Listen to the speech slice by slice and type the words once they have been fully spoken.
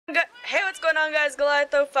Hey, what's going on, guys?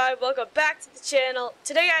 Goliath05, welcome back to the channel.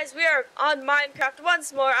 Today, guys, we are on Minecraft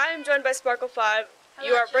once more. I am joined by Sparkle5.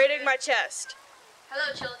 You are raiding my chest.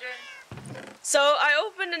 Hello, children. So, I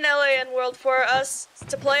opened an LAN world for us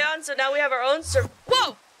to play on, so now we have our own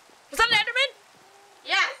Whoa! Was that an Enderman?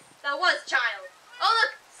 Yes, that was child. Oh,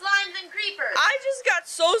 look, slimes and creepers. I just got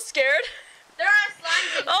so scared. There are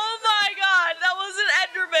slimes and Oh my god, that was an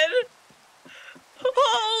Enderman.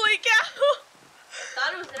 Holy cow. I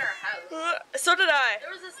thought it was in our house. So did I.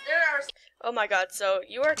 There are Oh my god, so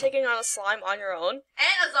you are taking on a slime on your own?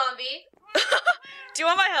 and a zombie. Do you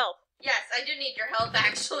want my help? Yes, I do need your help,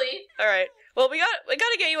 actually. Alright. Well, we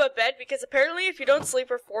gotta get you a bed, because apparently if you don't sleep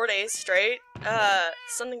for 4 days straight,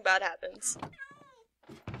 something bad happens.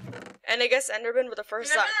 And I guess Enderman were the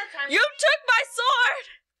first time. You took my sword!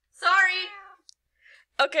 Sorry.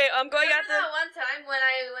 Okay, I'm going at the... Remember that one time when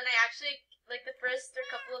I actually, like the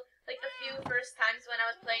few first times when I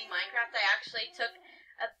was playing Minecraft, I actually took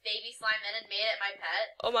a baby slime in and made it my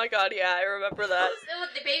pet? Oh my god, yeah, I remember that.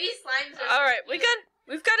 The baby slimes are Alright, we've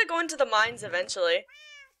got to go into the mines eventually.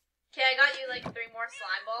 Okay, I got you like 3 more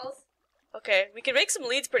slime balls. Okay, we can make some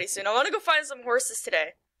leads pretty soon. I want to go find some horses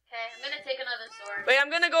today. Okay, I'm gonna take another sword. Wait,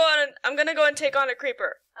 I'm gonna go and take on a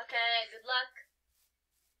creeper. Okay, good luck.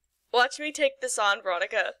 Watch me take this on,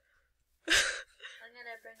 Veronica. I'm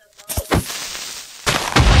gonna bring a bow.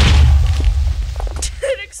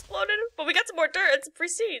 It exploded, but we got some more dirt and some free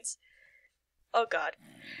seeds. Oh god.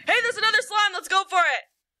 Hey, there's another slime, let's go for it!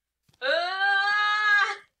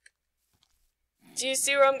 Ah! Do you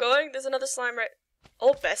see where I'm going? There's another slime right...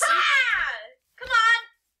 Oh, Bessie? Ah! Come on!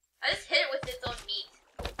 I just hit it with its own meat.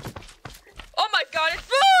 Oh my god,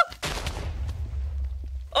 it's... Ah!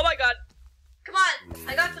 Oh my god. Come on,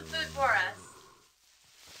 I got some food for us.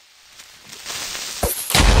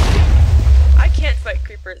 I can't fight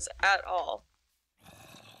creepers at all.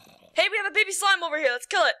 Hey, we have a baby slime over here, let's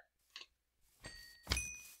kill it!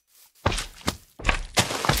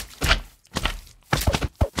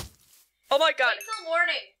 Oh my god. Wait till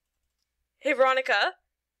morning. Hey, Veronica.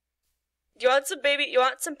 You want some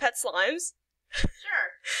pet slimes? Sure.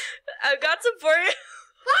 I've got some for you.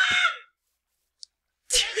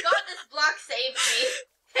 Thank God this block saved me.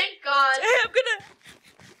 Thank God.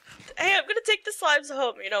 Hey, I'm gonna take the slimes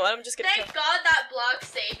home. You know what? I'm just gonna. Thank God that block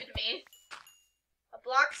saved me. A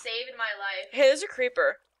block saved my life. Hey, there's a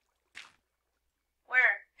creeper.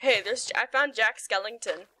 Where? Hey, I found Jack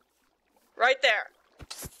Skellington. Right there.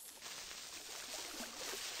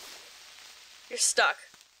 You're stuck.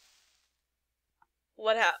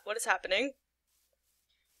 What is happening?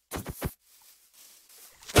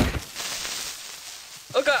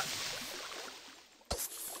 Oh god.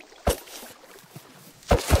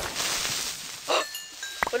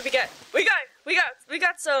 What did we get? We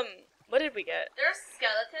got some. What did we get? There's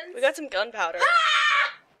skeletons. We got some gunpowder.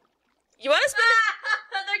 Ah! You want to spend?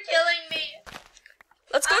 They're killing me.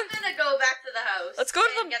 Let's go. I'm gonna go back to the house. Let's go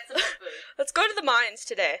to and get some more food. Let's go to the mines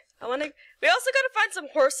today. We also gotta find some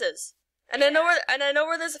horses. And I know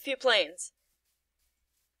where there's a few plains.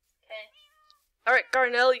 Okay. Alright,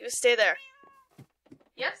 Garnell, you stay there.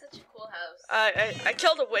 You have such a cool house. I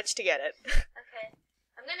killed a witch to get it. Okay.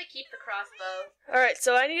 I'm gonna keep the crossbow. Alright,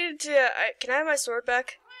 so I needed to can I have my sword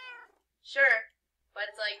back? Sure. But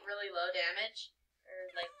it's like really low damage. Or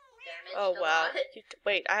like damage. Oh wow.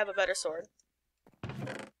 Wait, I have a better sword.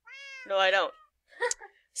 No, I don't.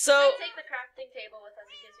 So take the crafting table with us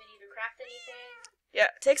in case we need to craft anything.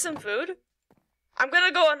 Yeah, take some food. I'm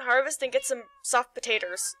gonna go on harvest and get some soft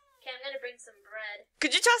potatoes. Okay, I'm gonna bring some bread.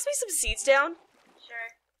 Could you toss me some seeds down? Sure.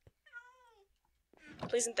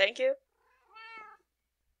 Please and thank you.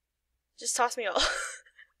 Just toss me all.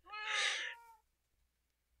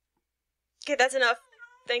 Okay, that's enough.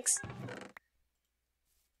 Thanks.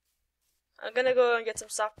 I'm gonna go and get some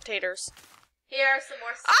soft potatoes. Here are some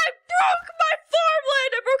more seeds. I broke my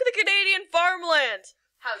farmland! I broke the Canadian farmland!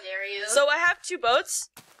 How dare you? So I have 2 boats,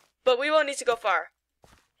 but we won't need to go far.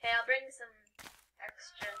 Okay, I'll bring some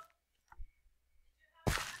extra.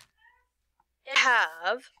 I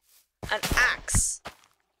have an axe.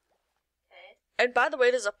 Okay. And by the way,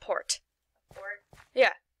 there's a port. Port.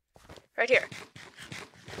 Yeah. Right here.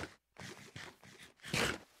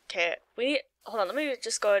 Okay, hold on, let me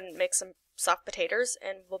just go ahead and make some soft potatoes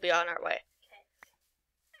and we'll be on our way.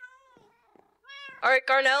 Alright,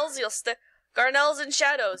 Garnells and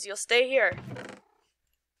Shadows, you'll stay here.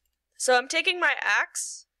 So I'm taking my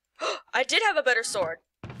axe. I did have a better sword.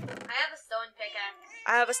 I have a stone pickaxe.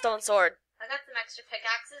 I have a stone sword. I got some extra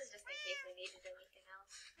pickaxes just in case we needed anything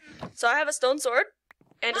else. So I have a stone sword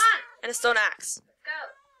and a stone axe. Let's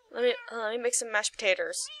go. Let me make some mashed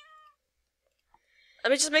potatoes. Let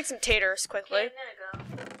me just make some taters quickly. Okay, I'm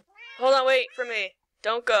gonna go. Hold on, wait for me.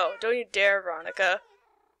 Don't go. Don't you dare, Veronica.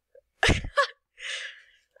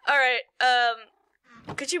 Alright,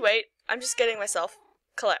 could you wait? I'm just getting myself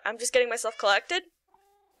collected.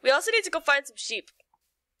 We also need to go find some sheep.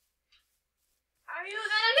 Are you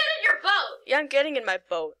gonna get in your boat? Yeah, I'm getting in my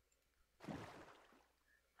boat.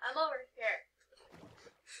 I'm over here.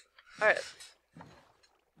 Alright.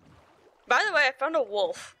 By the way, I found a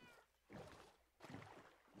wolf.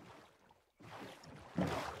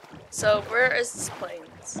 So, where is this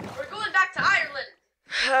plains? We're going back to Ireland.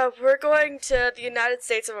 We're going to the United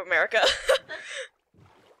States of America.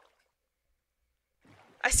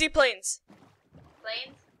 I see plains.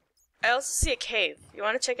 Plains? I also see a cave. You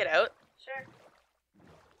want to check it out? Sure.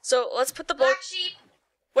 So, let's put the boat... Black sheep.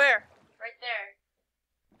 Where? Right there.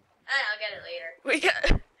 I'll get it later.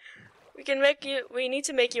 We need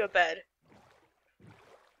to make you a bed.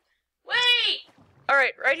 Wait!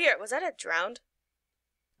 Alright, right here. Was that a drowned?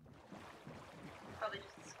 Probably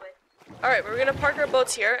just a squid. Alright, we're gonna park our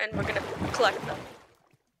boats here and we're gonna collect them.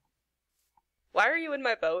 Why are you in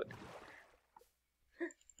my boat?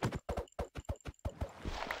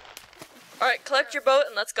 Alright, collect your boat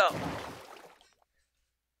and let's go.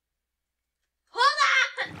 Hold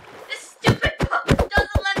on! This stupid boat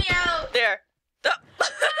doesn't let me out! There. Oh.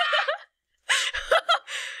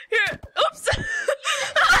 Here. Oops. You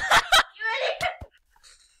idiot!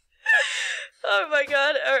 Oh my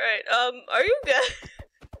god. Alright, are you good?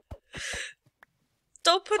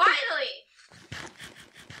 Don't put Finally!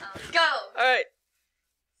 Let's go! Alright.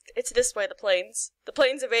 It's this way, the plains. The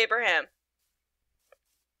plains of Abraham.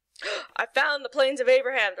 I found the plains of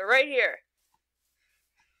Abraham. They're right here.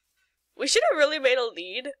 We should have really made a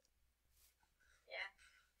lead. Yeah.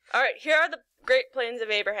 Alright, here are the Great Plains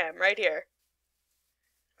of Abraham, right here.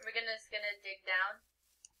 Are we just gonna dig down?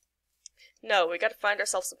 No, we gotta find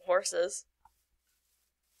ourselves some horses.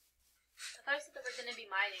 I thought you said that we're gonna be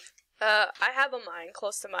mining. I have a mine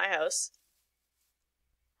close to my house.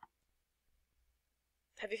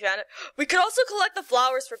 Have you found it? We could also collect the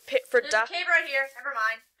flowers for There's a cave right here. Never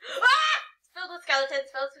mind. Ah! It's filled with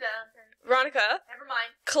skeletons. Veronica, Never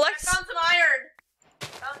mind. collect. I found some iron.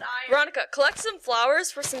 Found iron. Veronica, collect some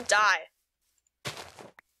flowers for some dye.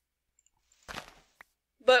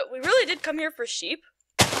 But we really did come here for sheep.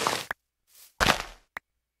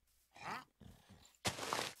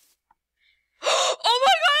 Oh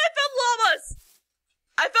my god, I found llamas!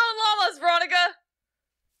 I found llamas, Veronica!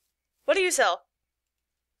 What do you sell?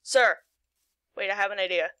 Sir. Wait, I have an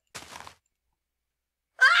idea.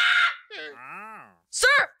 Ah!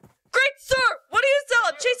 Sir! Great sir! What do you sell?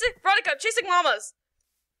 I'm chasing... Veronica, I'm chasing llamas!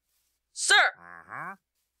 Sir!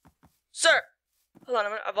 Sir! Hold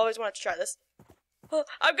on, I've always wanted to try this. Oh,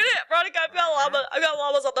 I'm gonna... Veronica, I've got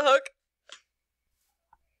llamas on the hook.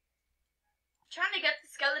 Trying to get the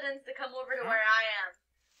skeletons to come over to where I am.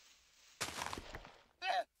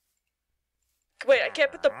 Wait, I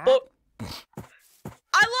can't put the boat...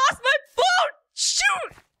 I lost my boat!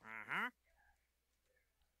 Shoot!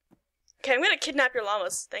 Okay, I'm gonna kidnap your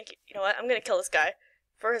llamas. Thank you. You know what? I'm gonna kill this guy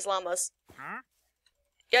for his llamas.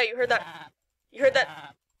 Yeah, you heard that. You heard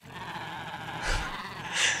that.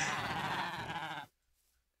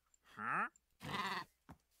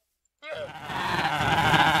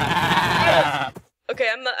 Okay,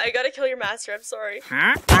 I gotta kill your master. I'm sorry. Who's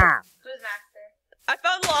master? I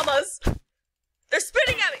found llamas. They're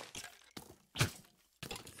spitting at me.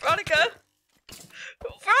 Veronica.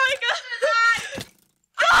 Veronica.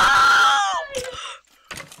 Oh!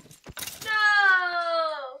 No!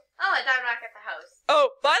 Oh, I died back at the house.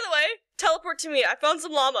 Oh, by the way, teleport to me. I found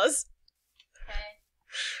some llamas. Okay.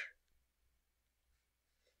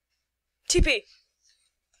 TP.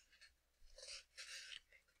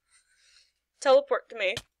 Teleport to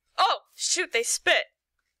me. Oh, shoot, they spit.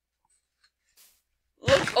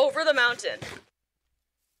 Look over the mountain.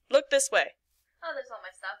 Look this way. Oh, there's all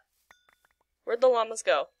my stuff. Where'd the llamas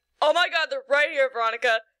go? Oh my god, they're right here,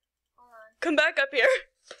 Veronica. Hold on. Come back up here.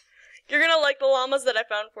 You're gonna like the llamas that I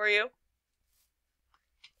found for you.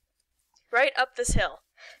 Right up this hill.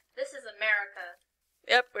 This is America.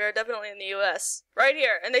 Yep, we're definitely in the US. Right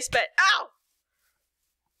here, and they spit. Ow!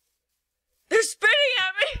 They're spitting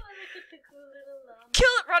at me! Oh, look at the cool little llama.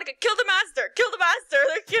 Kill it, Veronica! Kill the master! Kill the master!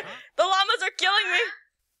 The llamas are killing me!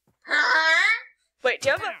 Huh? Wait, do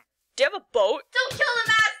you have a boat? Don't kill the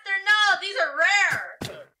master! No, these are rare!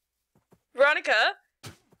 Veronica?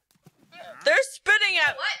 They're spitting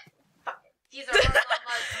at What? Fuck it. These are our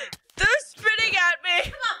llamas. They're spitting at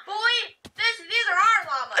me! Come on, boy! These are our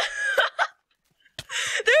llamas!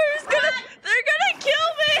 They're gonna kill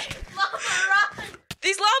me! Llama run!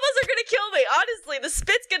 These llamas are gonna kill me. Honestly, this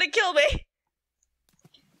gonna kill me.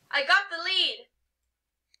 I got the lead.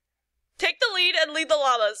 Take the lead and lead the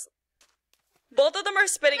llamas. Both of them are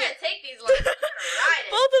spitting I'm at gonna take these llamas for a ride.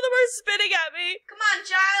 Both of them are spitting at me. Come on,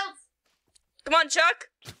 Childs. Come on, Chuck.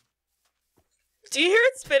 Do you hear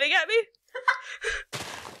it spitting at me?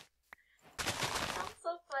 Sounds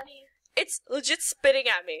so funny. It's legit spitting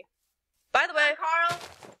at me. By the way, Carl.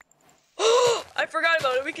 I forgot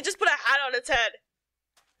about it. We could just put a hat on its head.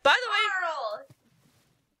 By the way, Carl.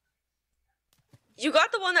 you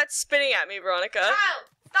got the one that's spitting at me, Veronica. Child,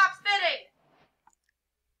 stop spitting.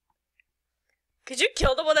 Could you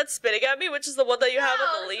kill the one that's spitting at me, which is the one that you have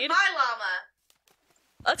on the this is lead? my llama.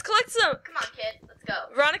 Let's collect some. Come on, kid. Let's go.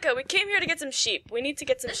 Veronica, we came here to get some sheep. We need to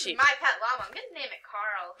get some This sheep. is my pet llama. I'm gonna name it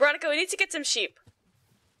Carl. Veronica, we need to get some sheep.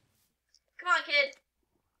 Come on, kid.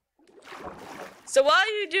 So while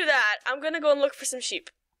you do that, I'm gonna go and look for some sheep.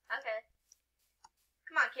 Okay.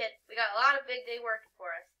 Come on, kid. We got a lot of big day working for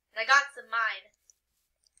us. And I got some mine.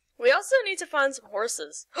 We also need to find some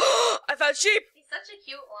horses. I found sheep! He's such a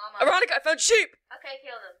cute llama. Veronica, I found sheep! Okay,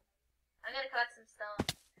 kill them. I'm gonna collect some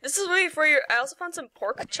stone. This is way for your. I also found some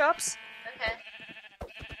pork chops. Okay.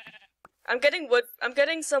 I'm getting wood. I'm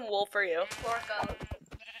getting some wool for you. Porco.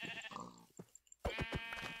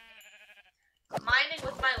 Mining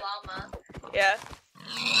with my llama. Yeah.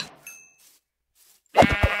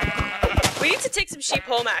 We need to take some sheep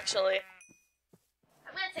home, actually.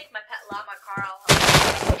 I'm gonna take my pet llama, Carl.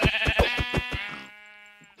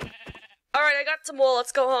 Alright, I got some wool.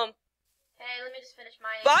 Let's go home. Okay, let me just finish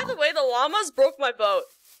mining. By the way, the llamas broke my boat.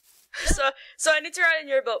 So I need to ride in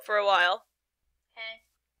your boat for a while. Okay.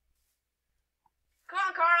 Come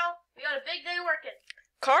on, Carl. We got a big day working.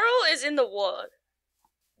 Carl is in the wood.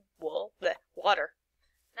 Water.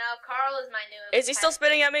 Now, Carl is my new Is he still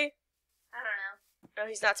spitting at me? I don't know. No,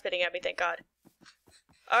 he's not spitting at me, thank God.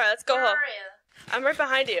 Alright, let's go Where home. are you? I'm right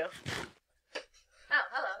behind you. Oh,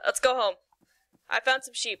 hello. Let's go home. I found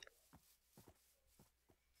some sheep.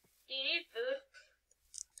 Do you need food?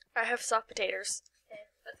 I have soft potatoes. Okay,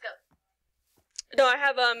 let's go. No, I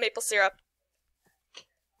have maple syrup.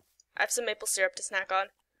 I have some maple syrup to snack on.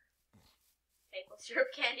 Maple syrup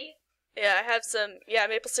candy? Yeah, I have some,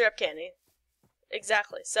 maple syrup candy.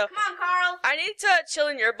 Exactly. So, Come on, Carl. I need to chill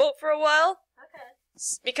in your boat for a while.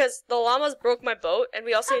 Okay. Because the llamas broke my boat, and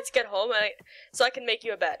we also need to get home, so I can make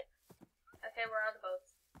you a bed. Okay, where are the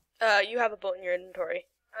boats? You have a boat in your inventory.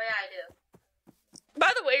 Oh, yeah, I do.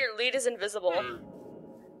 By the way, your lead is invisible. Oh,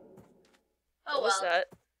 What was well. that?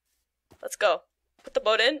 Let's go. Put the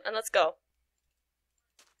boat in, and let's go.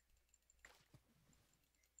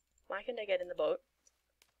 Why can't I get in the boat?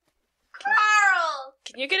 Carl!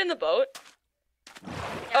 Can you get in the boat?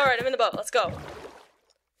 Yeah. Alright, I'm in the boat. Let's go.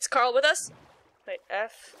 Is Carl with us? Wait,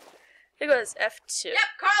 F. I think it was F2. Yep,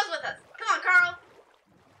 Carl's with us. Come on, Carl.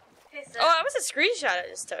 Okay, so Oh, that was a screenshot I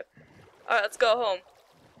just took. Alright, let's go home.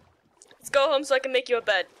 Let's go home so I can make you a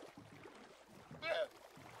bed.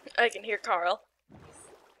 I can hear Carl.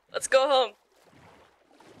 Let's go home.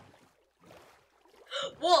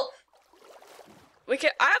 Wolf, We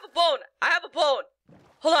can. I have a bone. I have a bone.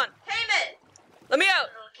 Hold on. tame it. Let me out.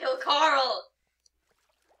 It'll kill Carl.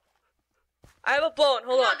 I have a bone.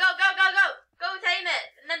 Hold Come on. on, go, go, go, go. Go tame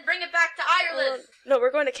it, and then bring it back to Ireland. No,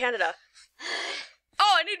 we're going to Canada.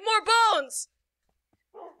 Oh, I need more bones.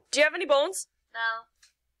 Do you have any bones? No.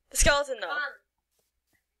 The skeleton, though. Come on.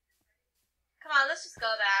 Come on, let's just go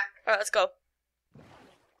back. Alright, let's go.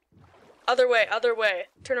 Other way, other way.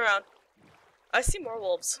 Turn around. I see more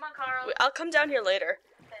wolves. Come on, Carl. I'll come down here later.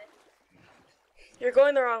 Okay. You're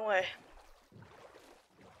going the wrong way.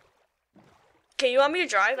 Okay, you want me to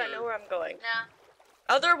drive? I know where I'm going.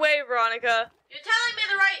 No. Other way, Veronica. You're telling me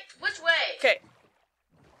the right. Which way? Okay.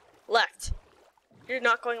 Left. You're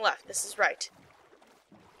not going left. This is right.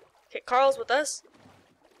 Okay, Carl's with us.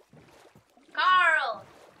 Carl!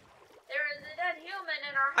 There is a dead human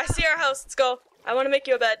in our I house. see our house. Let's go. I want to make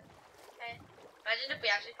you a bed. Okay. Imagine if we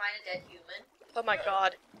actually find a dead human. Oh my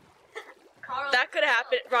god. Carl. That could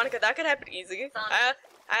happen. Veronica, that could happen easy.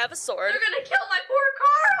 I have a sword. They're gonna kill my poor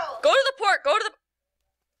Carl! Go to the port. Go to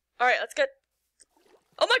the... Alright, let's get...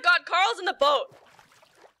 Oh my god, Carl's in the boat.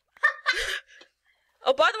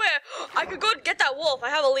 Oh, by the way, I could go get that wolf. I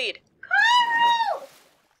have a lead. Carl!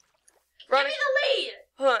 Veronica, Give me the lead!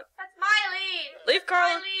 hold on. That's my lead! Leave That's Carl...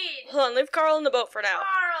 my lead! Hold on, leave Carl in the boat for now.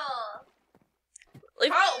 Carl!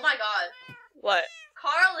 Leave... Carl, oh my god. What?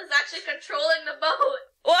 Carl is actually controlling the boat.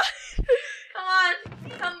 What? Come on,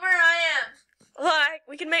 come where I am. Hold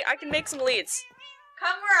on, I can make some leads.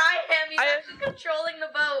 Come where I am. He's actually controlling the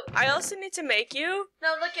boat. I also need to make you...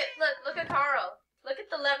 No, look at Carl. Look at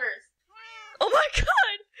the levers. Oh my god!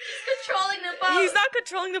 He's controlling the boat. He's not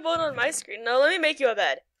controlling the boat on my screen. No, let me make you a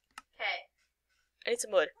bed. Okay. I need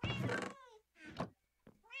some wood.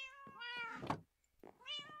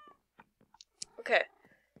 Okay.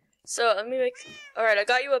 So let me make. All right, I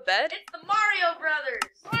got you a bed. It's the Mario Brothers.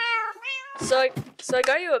 So I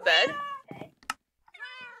got you a bed. Okay.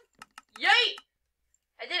 Yay!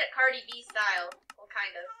 I did it Cardi B style. Well,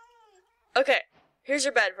 kind of. Okay. Here's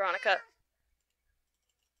your bed, Veronica.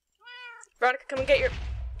 Veronica, come and get your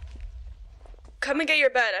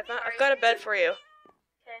bed. I've got a bed for you.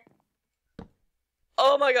 Okay.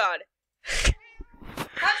 Oh my God.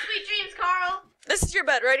 Have sweet dreams, Carl. This is your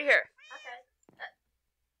bed right here.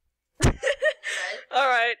 Okay. All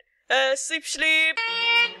right. Sleep.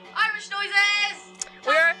 Irish noises.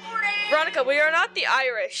 We are Morning. Veronica. We are not the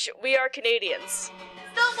Irish. We are Canadians.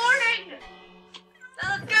 Still morning. So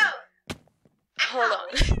let's go. Hold on.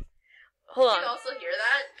 Hold on. Did you also hear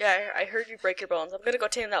that? Yeah, I heard you break your bones. I'm gonna go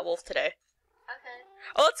tame that wolf today. Okay.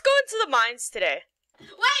 Oh, let's go into the mines today.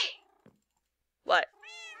 Wait. What?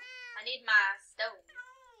 I need my stone.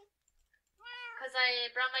 Cause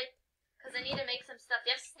I need to make some stuff. Do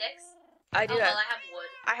you have sticks? I do Oh, have. well, I have wood.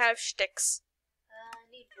 I have sticks. I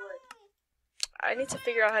need wood. I need to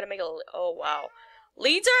figure out how to make a. Oh wow,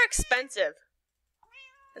 leads are expensive,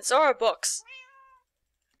 and so are books.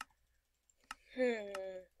 We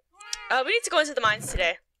need to go into the mines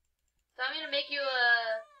today. So I'm gonna make you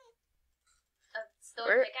a stone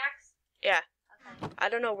pickaxe. Yeah. Okay. I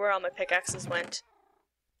don't know where all my pickaxes went.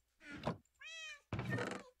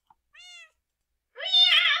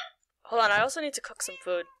 Hold on, I also need to cook some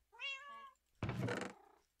food.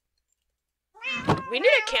 We need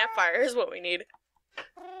a campfire is what we need.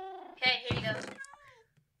 Okay, here you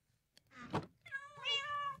go.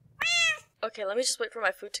 Okay, let me just wait for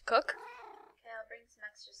my food to cook. Okay, I'll bring some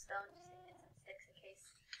extra stone just to get some sticks in case.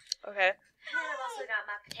 Okay. And I've also got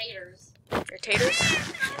my potatoes. Your taters?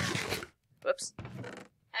 Whoops.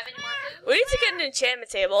 Have any more food? We need to get an enchantment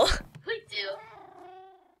table. We do.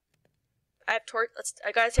 I have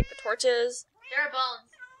I gotta take the torches. There are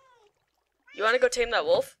bones. You wanna go tame that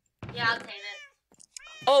wolf? Yeah, I'll tame it.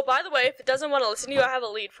 Oh, by the way, if it doesn't want to listen to you, I have a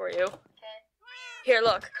lead for you. Okay. Here,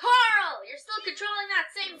 look. Carl, you're still controlling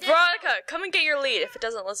that same dick. Veronica, come and get your lead if it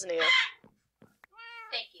doesn't listen to you.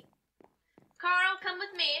 Thank you. Carl, come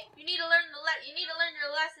with me. You need to learn your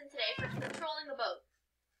lesson today for controlling the boat.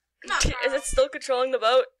 Come on, Carl. Is it still controlling the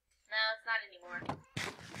boat? No, it's not anymore.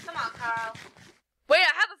 Come on, Carl. Wait,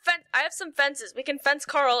 I have a fence. I have some fences. We can fence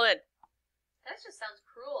Carl in. That just sounds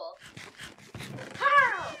cruel.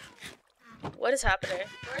 Carl! What is happening?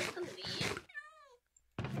 Where's the lead?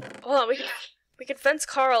 Hold on, we can fence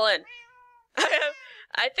Carl in.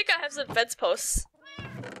 I think I have some fence posts.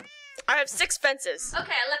 I have 6 fences.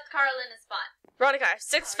 Okay, I left Carl in his spot. Veronica, I have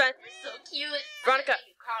 6 fences. You're so cute. Veronica.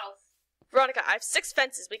 Veronica, I have 6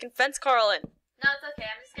 fences. We can fence Carl in. No, it's okay.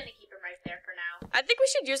 I'm just gonna keep him right there for now. I think we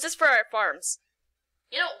should use this for our farms.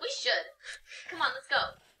 You know, we should. Come on, let's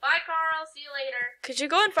go. Bye, Carl. See you later. Could you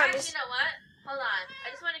go and find Actually, you know what? Hold on. I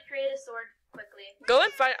just want to create a sword quickly.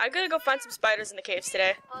 I'm gonna go find some spiders in the caves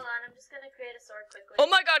today. Hold on. I'm just gonna create a sword quickly.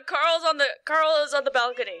 Oh my God, Carl is on the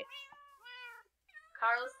balcony.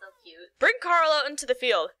 Carl's so cute. Bring Carl out into the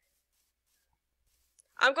field.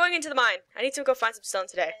 I'm going into the mine. I need to go find some stone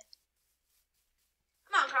today.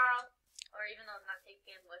 Come on, Carl. Or even though I'm not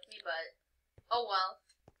taking him with me, but oh well.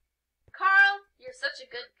 Carl, you're such a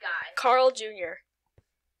good guy. Carl Jr.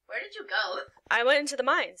 Where did you go? I went into the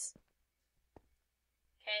mines.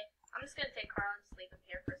 Okay, I'm just gonna take Carl and just leave him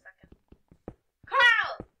here for a second.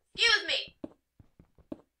 Carl! Excuse me!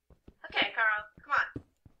 Okay, Carl, come on.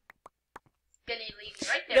 Gonna leave you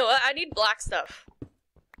right there. You know what? I need black stuff.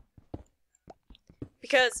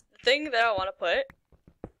 Because the thing that I want to put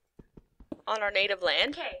on our native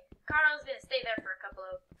land. Okay, Carl's gonna stay there for a couple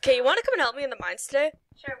of... Okay, you want to come and help me in the mines today?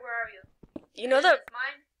 Sure, where are you? You know that...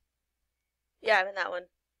 Mine? Yeah, I'm in that one.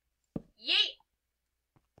 Yeet!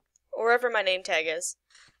 Or wherever my name tag is.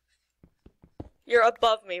 You're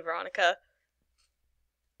above me, Veronica.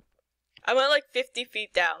 I went like 50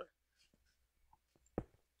 feet down.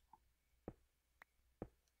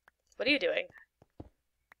 What are you doing?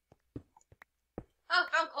 Oh,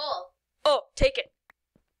 found coal. Oh, take it.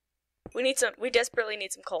 We desperately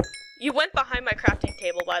need some coal. You went behind my crafting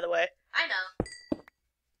table, by the way. I know.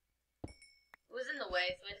 It was in the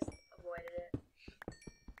way, so I just avoided it.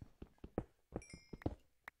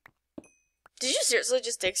 Did you seriously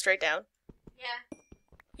just dig straight down? Yeah.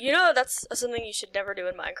 You know that's something you should never do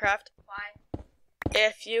in Minecraft. Why?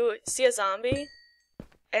 If you see a zombie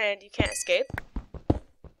and you can't escape.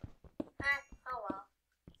 Oh well.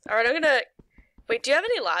 Alright, I'm gonna... Wait, do you have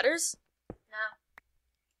any ladders? No.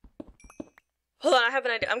 Hold on, I have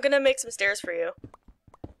an idea. I'm gonna make some stairs for you.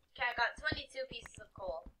 Okay, I got 22 pieces of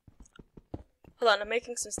coal. Hold on, I'm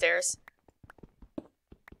making some stairs.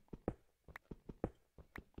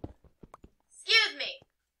 Excuse me!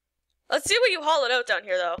 Let's see what you hollowed out down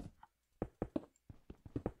here, though.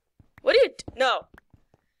 What do you... No.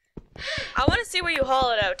 I want to see what you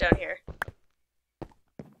hollowed out down here.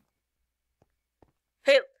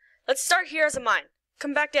 Hey, let's start here as a mine.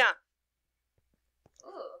 Come back down.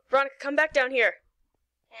 Ooh. Veronica, come back down here.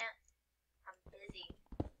 Can't. I'm busy.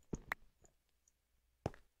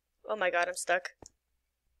 Oh my god, I'm stuck.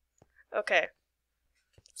 Okay.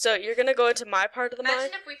 So you're gonna go into my part of the mine?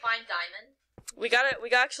 Imagine if we find diamond. We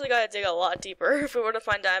actually gotta dig a lot deeper if we were to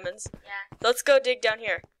find diamonds. Yeah. Let's go dig down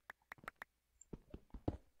here.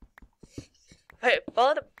 Hey,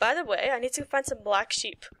 by the way, I need to find some black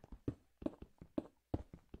sheep.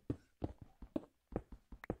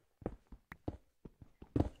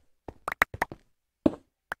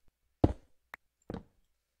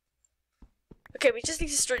 Okay, we just need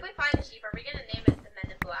to If we find a sheep, are we gonna name it the Men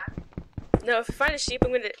in Black? No, if we find a sheep,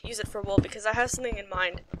 I'm gonna use it for wool because I have something in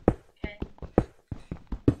mind. Okay. I'm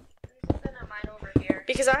just gonna mine over here.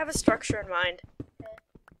 Because I have a structure in mind.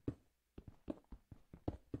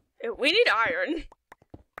 Okay. We need iron.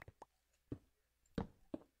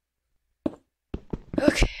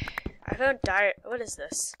 Okay, I found what is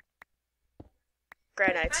this?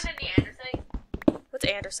 Granite. Find a andesite. What's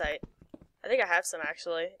andesite? I think I have some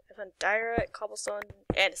actually. I found diorite, cobblestone,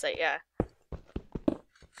 andesite, yeah.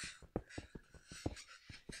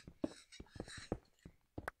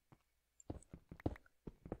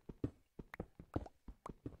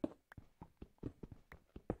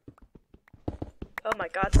 Oh my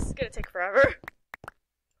god, this is gonna take forever.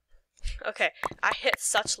 Okay, I hit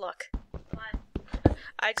such luck. What?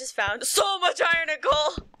 I just found so much iron and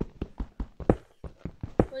coal!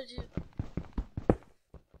 What did you...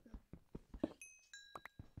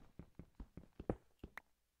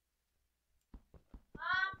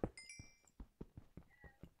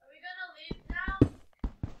 Are we gonna leave now?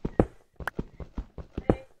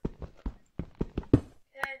 Okay.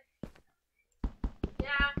 Okay.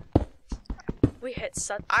 Yeah.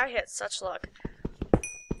 I hit such luck.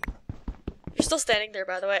 You're still standing there,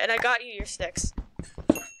 by the way, and I got you your sticks.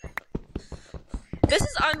 This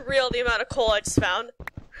is unreal, the amount of coal I just found.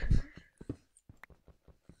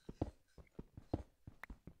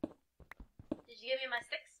 Did you give me my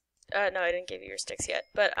sticks? No, I didn't give you your sticks yet,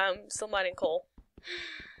 but I'm still mining coal.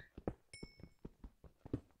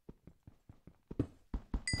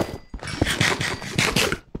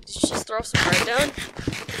 Did you just throw some iron down?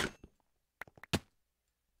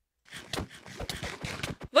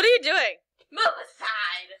 What are you doing? Move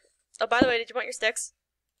aside! Oh, by the way, did you want your sticks?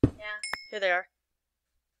 Yeah. Here they are.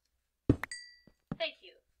 Thank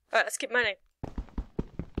you. Alright, let's keep mining.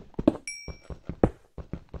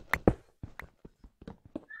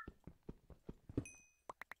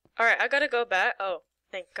 Alright, I gotta go back. Oh,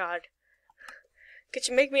 thank God. Could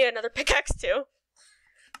you make me another pickaxe too?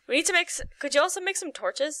 We need to make. Could you also make some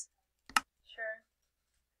torches? Sure.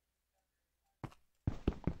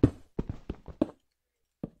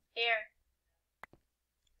 Here.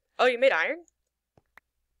 Oh, you made iron?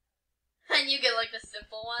 And you get like the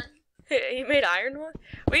simple one? You made iron one?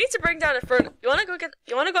 We need to bring down a furnace. You wanna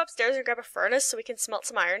go upstairs and grab a furnace so we can smelt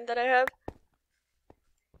some iron that I have?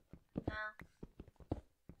 No.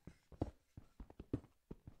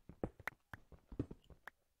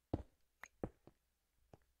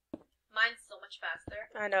 Mine's so much faster.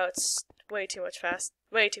 I know, it's way too fast.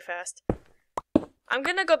 I'm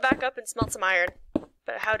gonna go back up and smelt some iron.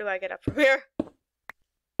 But how do I get up from here?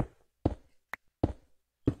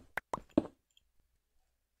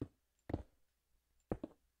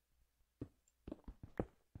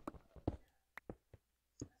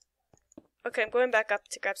 Okay, I'm going back up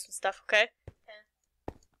to grab some stuff, okay?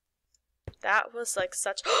 Okay. That was like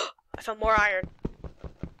such... I found more iron.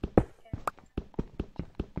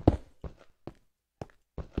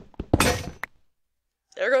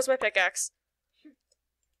 There goes my pickaxe.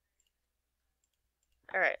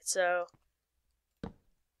 Alright, so...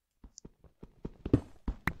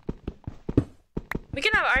 we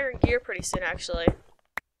can have iron gear pretty soon, actually.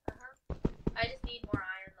 I just need more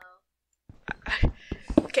iron,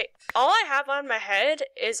 though. Okay, all I have on my head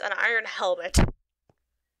is an iron helmet.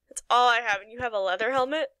 That's all I have, and you have a leather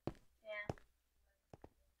helmet? Yeah.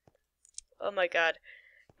 Oh my god.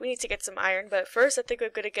 We need to get some iron, but first I think we're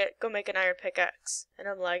gonna go make an iron pickaxe. And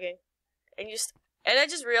I'm lagging. And I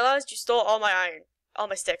just realized you stole all my iron. All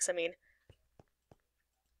my sticks, I mean.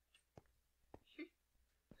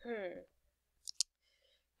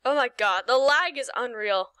 Oh my god, the lag is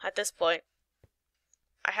unreal at this point.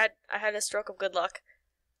 I had a stroke of good luck.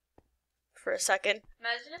 For a second.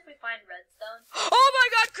 Imagine if we find redstone. Oh my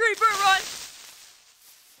god, creeper, run!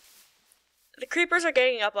 The creepers are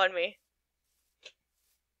ganging up on me.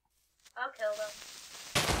 I'll kill them.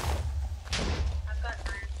 I've got an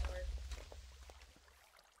iron sword.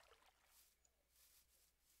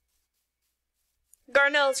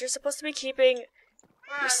 Garnels, you're supposed to be keeping...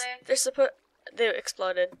 Where are They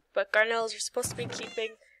exploded. But Garnels, you're supposed to be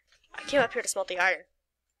keeping... I came up here to smelt the iron.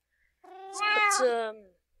 So put some...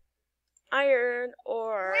 iron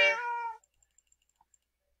ore.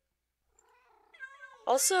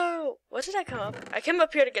 Also, what did I come up? I came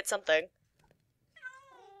up here to get something.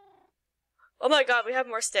 Oh my god, we have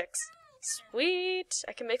more sticks. Sweet.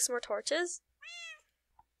 I can make some more torches.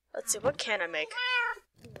 Let's see, what can I make?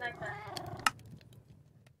 Like that.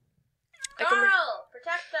 I can Carl,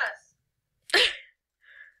 protect us. I'm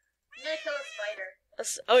gonna kill a spider.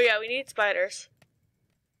 Oh yeah, we need spiders.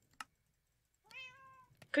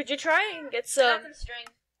 Could you try and get I some... got some string.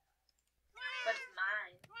 But it's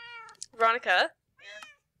mine. Veronica?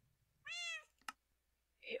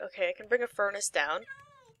 Yeah. Okay, I can bring a furnace down.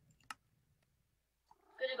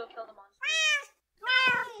 I'm gonna go kill the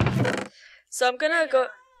monster. So I'm gonna go...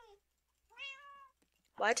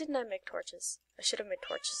 Why didn't I make torches? I should have made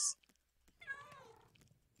torches.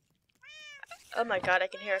 Oh my god, I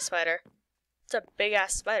can hear a spider. It's a big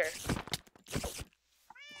ass spider.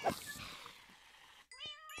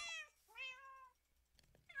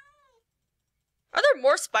 Are there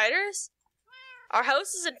more spiders? Our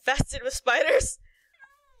house is infested with spiders.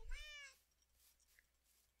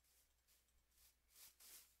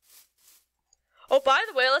 Oh, by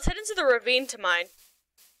the way, let's head into the ravine to mine.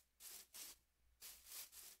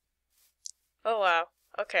 Oh, wow.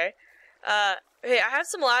 Okay. Hey, I have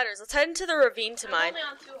some ladders. Let's head into the ravine to mine. I'm only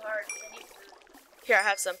on 2 hearts. I need food. Here, I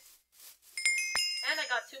have some. And I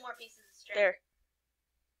got 2 more pieces of string. There.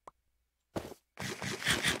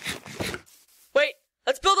 Wait,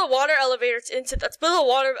 let's build a water elevator into the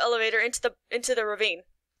ravine.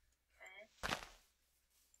 Okay.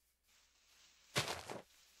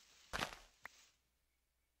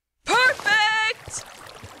 Perfect!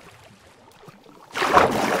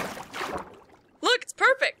 Look, it's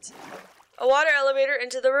perfect. A water elevator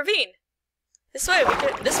into the ravine. This way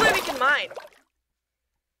we can mine.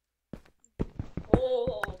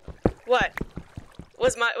 Oh. What?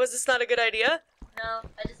 Was this not a good idea? No,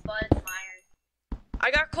 I just bought some iron. I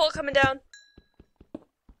got coal coming down.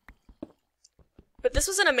 But this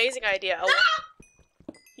was an amazing idea. Oh,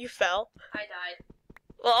 you fell. I died.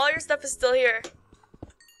 Well, all your stuff is still here.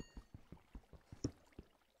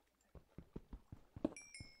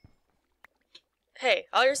 Hey,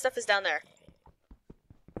 all your stuff is down there.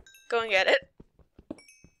 Go and get it.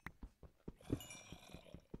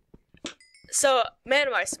 So, man,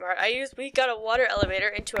 am I smart. We got a water elevator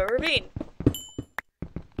into a ravine.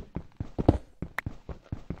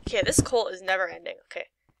 Okay, this coal is never ending. Okay.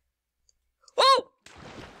 Whoa!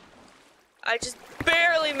 I just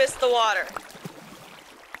barely missed the water.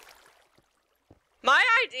 My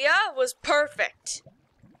idea was perfect.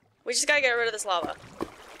 We just gotta get rid of this lava.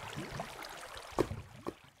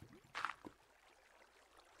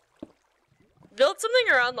 Build something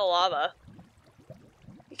around the lava.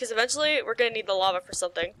 Because eventually we're gonna need the lava for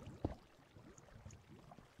something.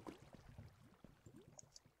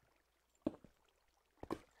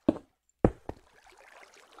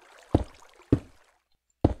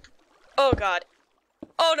 Oh god.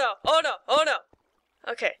 Oh no, oh no, oh no.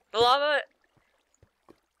 Okay, the lava...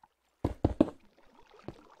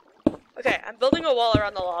 Okay, I'm building a wall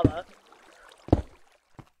around the lava.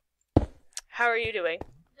 How are you doing?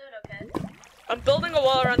 Doing okay. I'm building a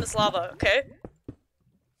wall around this lava, okay?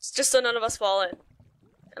 It's just so none of us fall in.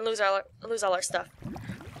 And lose all our stuff.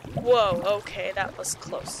 Whoa, okay, that was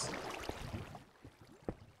close.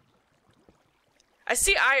 I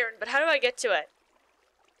see iron, but how do I get to it?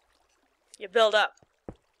 You build up.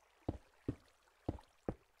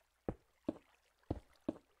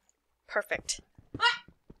 Perfect.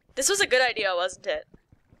 This was a good idea, wasn't it?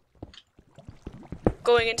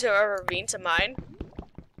 Going into a ravine to mine.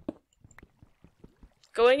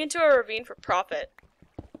 Going into a ravine for profit.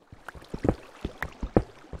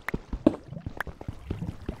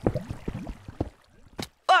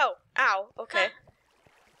 Oh! Ow. Okay.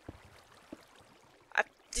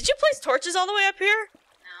 Did you place torches all the way up here?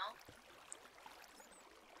 No.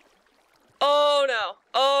 Oh no.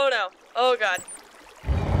 Oh no. Oh god.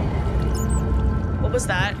 What was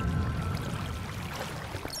that?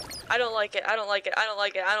 I don't like it. I don't like it. I don't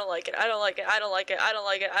like it. I don't like it. I don't like it. I don't like it. I don't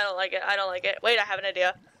like it. I don't like it. I don't like it. Wait, I have an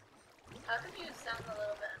idea. How come you sound a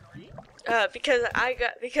little bit annoying?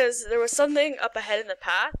 Because there was something up ahead in the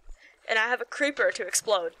path, and I have a creeper to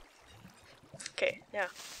explode. Okay, now.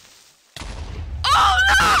 Oh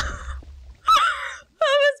no!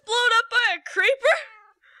 I was blown up by a creeper.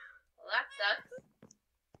 Well, that sucks.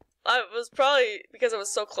 It was probably because I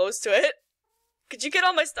was so close to it. Could you get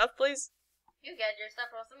all my stuff, please? You get your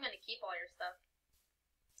stuff, or else I'm gonna keep all your stuff.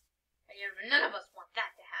 And none of us want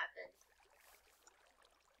that to happen.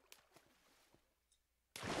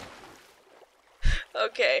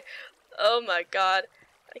 Okay. Oh my god.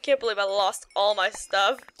 I can't believe I lost all my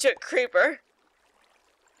stuff to a creeper.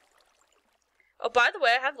 Oh, by the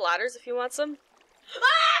way, I have ladders if you want some.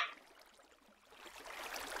 Ah!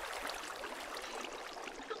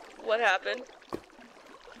 What happened?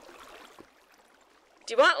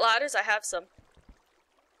 Do you want ladders? I have some.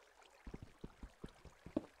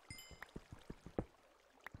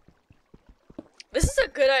 This is a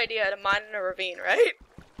good idea to mine in a ravine, right?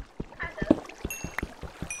 Kind of.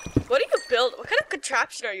 What do you build? What kind of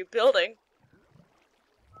contraption are you building?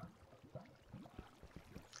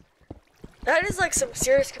 That is like some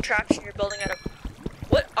serious contraption you're building out of.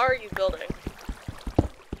 What are you building?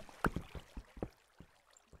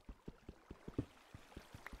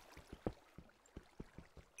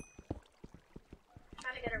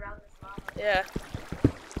 Trying to get around this lava. Yeah.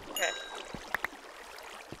 Okay.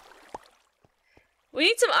 We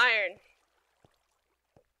need some iron.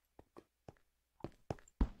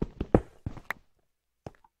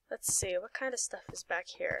 Let's see, what kind of stuff is back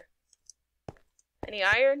here? Any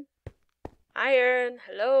iron? Iron,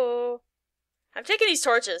 hello? I'm taking these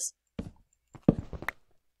torches.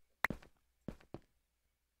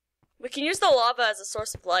 We can use the lava as a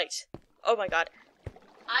source of light. Oh my god.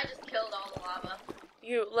 I just killed all the lava.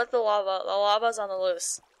 You let the lava's on the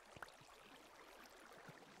loose.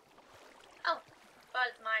 Oh, but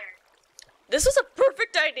it's my iron. This was a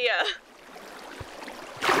perfect idea.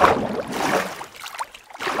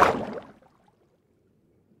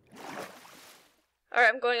 Alright,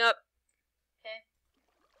 I'm going up. Okay.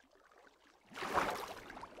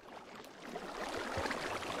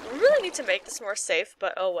 We really need to make this more safe,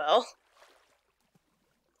 but oh well.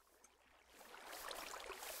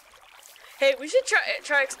 Hey, we should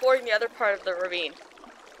try exploring the other part of the ravine.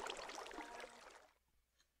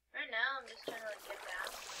 Right now, I'm just trying to like, get down.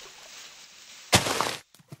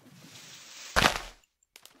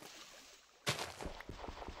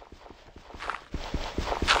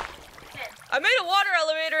 Okay. I made a water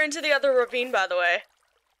elevator into the other ravine, by the way.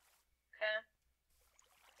 Okay.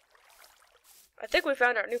 I think we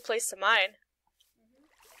found our new place to mine.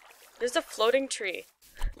 There's a floating tree.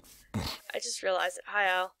 I just realized it. Hi,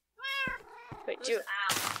 Al. Wait, Who's Al?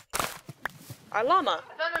 Our llama.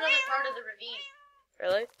 I found another part of the ravine.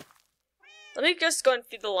 Really? Let me just go and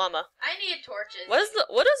feed the llama. I need torches. What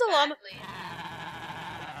does a llama? Badly.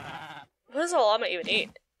 What does a llama even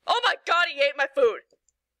eat? Oh my god, he ate my food.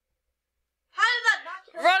 How did that not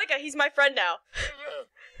kill Veronica, he's my friend now.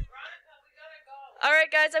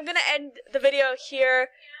 Alright guys, I'm gonna end the video here.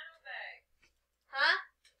 Huh?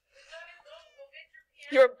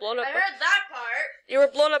 You were blown up. I heard that part. You were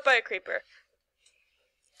blown up by a creeper.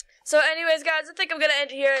 So anyways guys, I think I'm gonna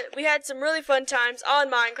end it here. We had some really fun times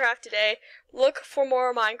on Minecraft today. Look for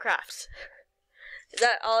more Minecraft. Is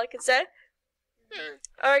that all I can say?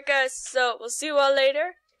 Alright guys, so we'll see you all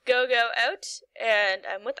later. Go out, and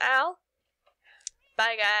I'm with Al.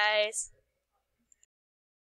 Bye guys.